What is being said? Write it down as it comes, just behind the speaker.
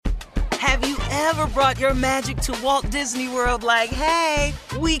Have you ever brought your magic to Walt Disney World like, hey,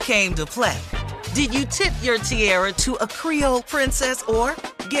 we came to play? Did you tip your tiara to a Creole princess or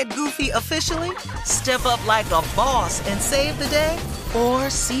get goofy officially? Step up like a boss and save the day? Or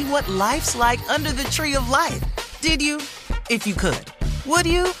see what life's like under the tree of life? Did you? If you could. Would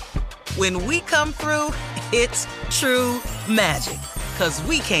you? When we come through, it's true magic. 'Cause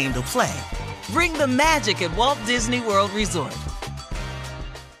we came to play. Bring the magic at Walt Disney World Resort.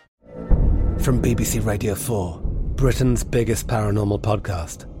 From BBC Radio 4, Britain's biggest paranormal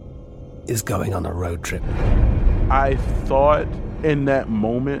podcast is going on a road trip. I thought in that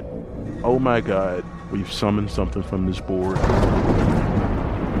moment, oh my God, we've summoned something from this board.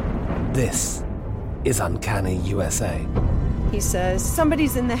 This is Uncanny USA. He says,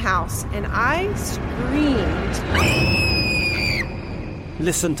 somebody's in the house, and I screamed.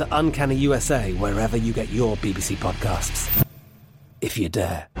 Listen to Uncanny USA wherever you get your BBC podcasts, if you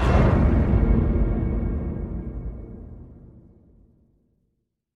dare.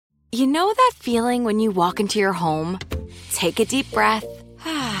 You know that feeling when you walk into your home, take a deep breath,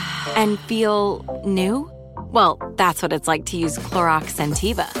 and feel new? Well, that's what it's like to use Clorox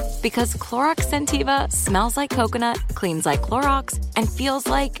Scentiva. Because Clorox Scentiva smells like coconut, cleans like Clorox, and feels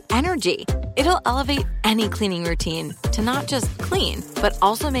like energy. It'll elevate any cleaning routine to not just clean, but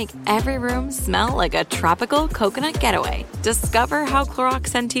also make every room smell like a tropical coconut getaway. Discover how Clorox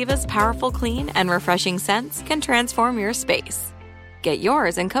Scentiva's powerful clean and refreshing scents can transform your space. Get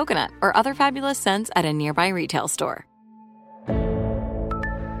yours in coconut or other fabulous scents at a nearby retail store.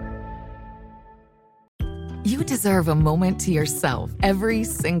 You deserve a moment to yourself every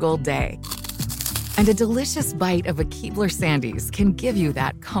single day. And a delicious bite of a Keebler Sandies can give you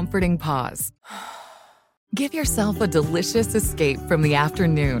that comforting pause. Give yourself a delicious escape from the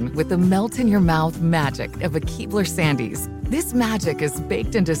afternoon with the melt-in-your-mouth magic of a Keebler Sandies. This magic is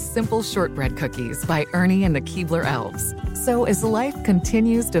baked into simple shortbread cookies by Ernie and the Keebler Elves. So as life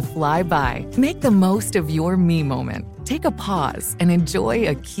continues to fly by, make the most of your me moment. Take a pause and enjoy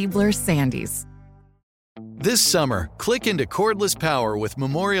a Keebler Sandies. This summer, click into cordless power with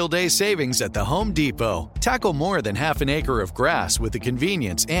Memorial Day savings at the Home Depot. Tackle more than half an acre of grass with the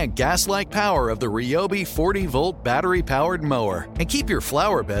convenience and gas-like power of the Ryobi 40-volt battery-powered mower. And keep your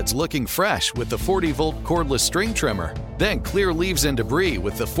flower beds looking fresh with the 40-volt cordless string trimmer. Then clear leaves and debris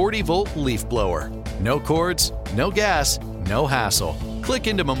with the 40-volt leaf blower. No cords, no gas, no hassle. Click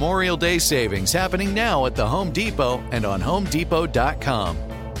into Memorial Day savings happening now at the Home Depot and on HomeDepot.com.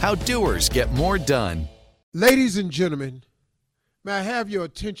 How doers get more done. Ladies and gentlemen, may I have your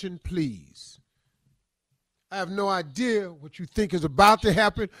attention, please? I have no idea what you think is about to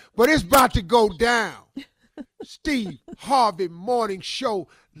happen, but it's about to go down. Steve Harvey Morning Show,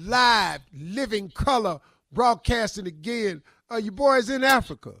 live, living color, broadcasting again. You boys in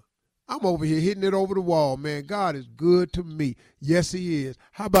Africa. I'm over here hitting it over the wall, man. God is good to me. Yes, he is.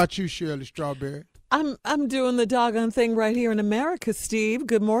 How about you, Shirley Strawberry? I'm doing the doggone thing right here in America, Steve.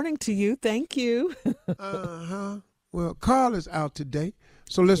 Good morning to you. Thank you. Well, Carl is out today,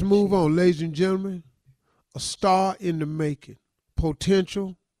 so let's move on. Ladies and gentlemen, a star in the making.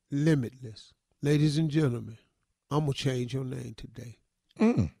 Potential limitless. Ladies and gentlemen, I'm going to change your name today.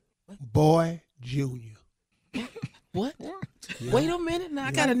 Boy Junior. What? Yeah. Wait a minute. Now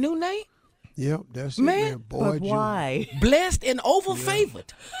I got a new name? Yep, that's Man, it, man. Boy Junior. Why? Blessed and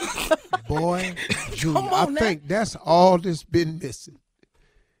over-favored. Boy Junior. Come I on now. think that's all that's been missing.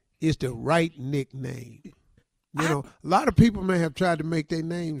 Is the right nickname. You know, a lot of people may have tried to make their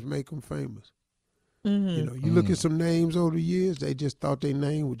names make them famous. Mm-hmm. You know, you look at some names over the years, they just thought their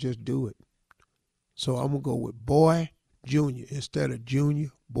name would just do it. So I'm going to go with Boy Junior instead of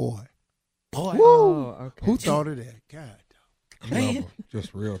Junior Boy. Boy. Woo! Oh, okay. Who thought of that? God. Clever.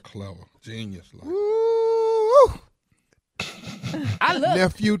 Just real clever. Genius like. Woo! I love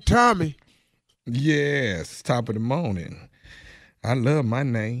Nephew Tommy. Yes, top of the morning. I love my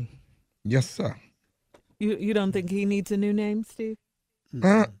name. Yes, sir. You don't think he needs a new name, Steve?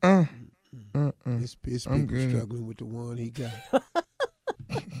 His people I'm good. struggling with the one he got.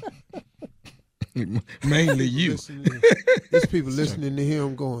 Mainly you. There's people listening to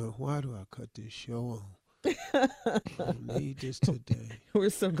him going, why do I cut this show on? I don't need this today.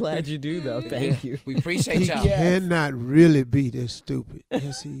 We're so glad you do, though. Thank you. We appreciate He y'all. cannot really be this stupid.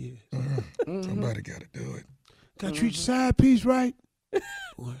 Yes, he is. Somebody got to do it. Got to treat your side piece right.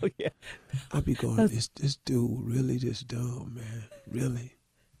 Boy, Yeah. I be going, this dude really this dumb, man. Really.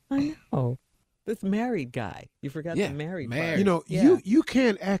 I know. This married guy. You forgot Yeah, the married married. part. You know, Yeah. you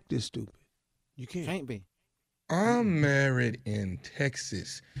can't act this stupid. You can't. Can't be. I'm married in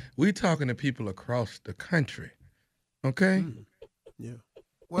Texas. We talking to people across the country. Okay? Yeah.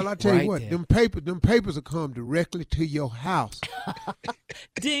 Well, I tell you Right what, there. them papers will come directly to your house.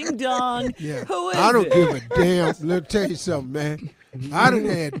 Ding dong. Yeah. Who is I don't it? give a damn. Let me tell you something, man. I done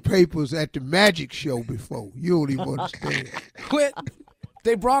had papers at the magic show before. You don't even understand. Quit.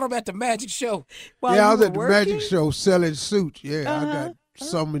 They brought him at the magic show. While Yeah, I you was at were the magic working show selling suits. Yeah, I Uh-huh. got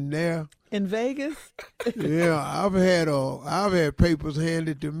some in there. in Vegas. Yeah, I've had papers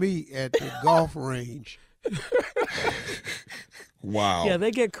handed to me at the golf range. Wow. Yeah,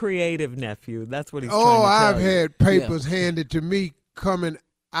 they get creative, nephew. That's what he's Oh, trying to I've tell you. had papers handed to me coming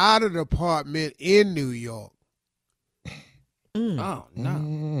out of the apartment in New York. Oh,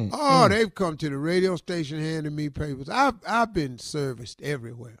 no. Oh, they've come to the radio station handing me papers. I've been serviced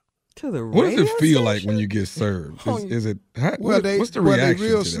everywhere. To the What does radio it feel like station? when you get served? Is it? Well, what's the reaction they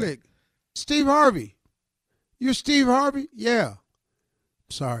real to that? slick. Steve Harvey. You're Steve Harvey? Yeah.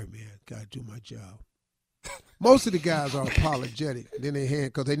 Sorry, man. Gotta do my job. Most of the guys are apologetic. Then they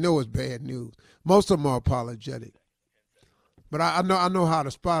hand because they know it's bad news. Most of them are apologetic. But I know how to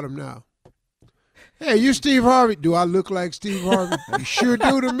spot them now. Hey, you Steve Harvey? Do I look like Steve Harvey? You sure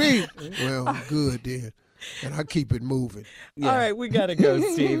do to me. Well, good then. And I keep it moving. All right, we got to go,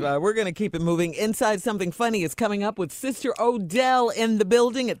 Steve. We're going to keep it moving. Inside Something Funny is coming up with Sister Odell in the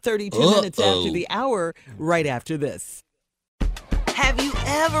building at 32 minutes after the hour, right after this. Have you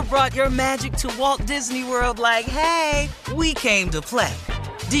ever brought your magic to Walt Disney World like, hey, we came to play?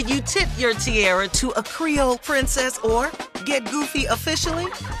 Did you tip your tiara to a Creole princess or get goofy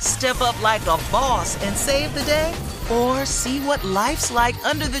officially? Step up like a boss and save the day? Or see what life's like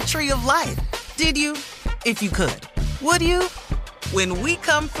under the tree of life? Did you? If you could. Would you? When we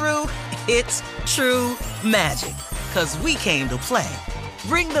come through, it's true magic. 'Cause we came to play.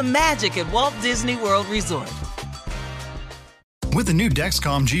 Bring the magic at Walt Disney World Resort. With the new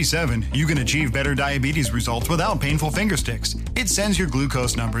Dexcom G7, you can achieve better diabetes results without painful finger sticks. It sends your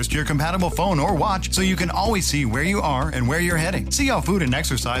glucose numbers to your compatible phone or watch so you can always see where you are and where you're heading. See how food and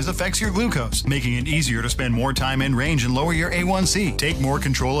exercise affects your glucose, making it easier to spend more time in range and lower your A1C. Take more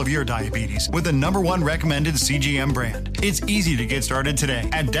control of your diabetes with the #1 recommended CGM brand. It's easy to get started today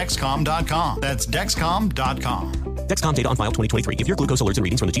at Dexcom.com. That's Dexcom.com. Dexcom data on file 2023. If your glucose alerts and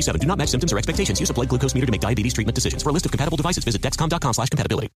readings from the G7 do not match symptoms or expectations, use a blood glucose meter to make diabetes treatment decisions. For a list of compatible devices, visit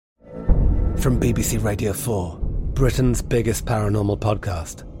Dexcom.com/compatibility. From BBC Radio 4, Britain's biggest paranormal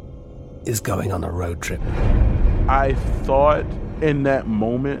podcast is going on a road trip. I thought in that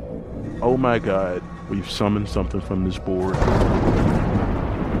moment, oh my God, we've summoned something from this board.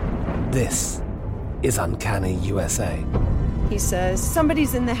 This is Uncanny USA. He says,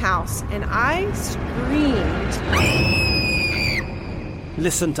 somebody's in the house, and I screamed.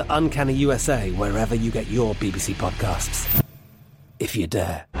 Listen to Uncanny USA wherever you get your BBC podcasts, if you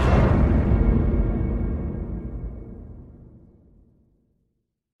dare.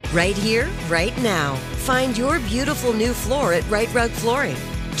 Right here, right now. Find your beautiful new floor at Right Rug Flooring.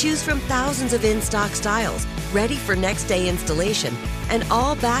 Choose from thousands of in-stock styles, ready for next day installation, and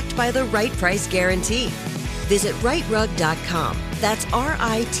all backed by the right price guarantee. Visit rightrug.com. That's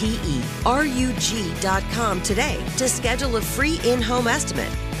RITERUG.com today to schedule a free in-home estimate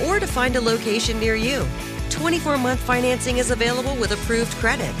or to find a location near you. 24-month financing is available with approved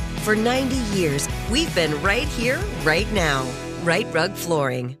credit. For 90 years, we've been right here, right now. Right Rug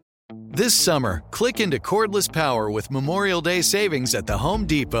Flooring. This summer, click into cordless power with Memorial Day savings at the Home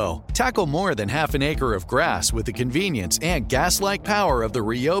Depot. Tackle more than half an acre of grass with the convenience and gas-like power of the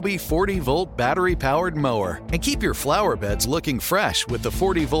Ryobi 40-volt battery-powered mower. And keep your flower beds looking fresh with the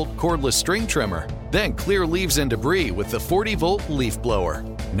 40-volt cordless string trimmer. Then clear leaves and debris with the 40-volt leaf blower.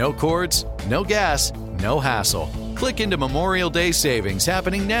 No cords, no gas, no hassle. Click into Memorial Day savings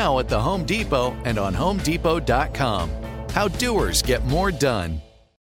happening now at the Home Depot and on HomeDepot.com. How doers get more done.